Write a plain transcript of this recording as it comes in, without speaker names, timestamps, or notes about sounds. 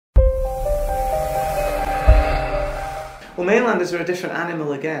Well, mainlanders are a different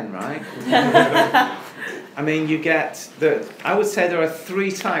animal again, right? I mean, you get I would say there are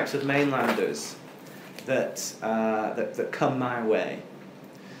three types of mainlanders that come my way.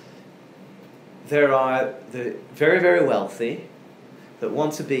 There are the very, very wealthy that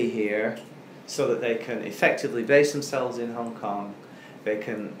want to be here so that they can effectively base themselves in Hong Kong. They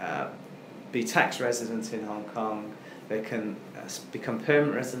can be tax residents in Hong Kong. They can become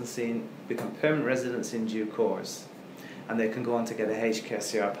permanent residents in due course, and they can go on to get a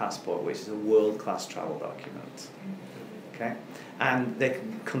HKCR passport, which is a world-class travel document. Okay, and they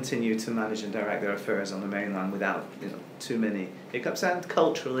can continue to manage and direct their affairs on the mainland without too many hiccups. And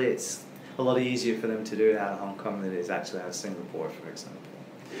culturally, it's a lot easier for them to do it out of Hong Kong than it is actually out of Singapore, for example.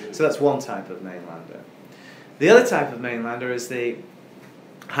 So that's one type of mainlander. The other type of mainlander is the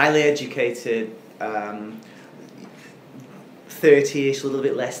highly educated, 30-ish, a little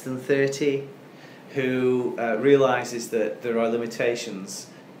bit less than 30, who realises that there are limitations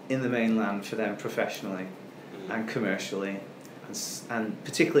in the mainland for them professionally and commercially, and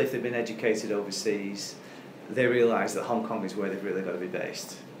particularly if they've been educated overseas, they realise that Hong Kong is where they've really got to be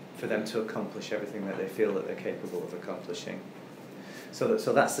based for them to accomplish everything that they feel that they're capable of accomplishing. So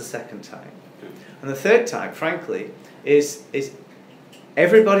that's the second type. And the third type, frankly, is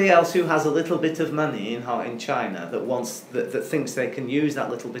everybody else who has a little bit of money in China that thinks they can use that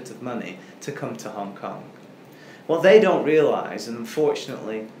little bit of money to come to Hong Kong. What they don't realise, and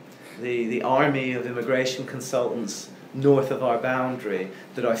unfortunately the army of immigration consultants north of our boundary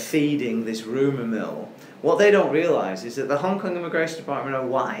that are feeding this rumour mill, what they don't realise is that the Hong Kong Immigration Department are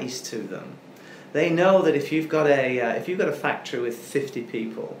wise to them. They know that if you've got a factory with 50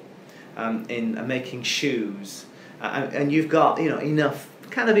 people making shoes, and you've got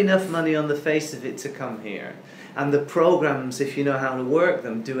enough money on the face of it to come here, and the programs, if you know how to work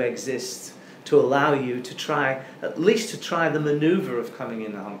them, do exist to allow you to at least try the manoeuvre of coming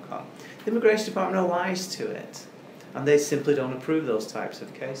into Hong Kong. The Immigration Department are wise to it, and they simply don't approve those types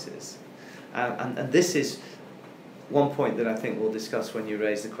of cases. And this is one point that I think we'll discuss when you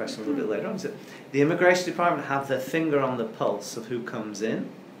raise the question a little bit later on. Is that the Immigration Department have their finger on the pulse of who comes in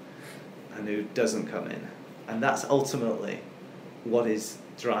and who doesn't come in. And that's ultimately what is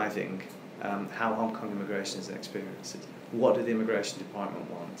driving how Hong Kong immigration is experienced. What do the Immigration Department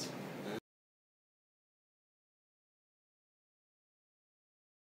want?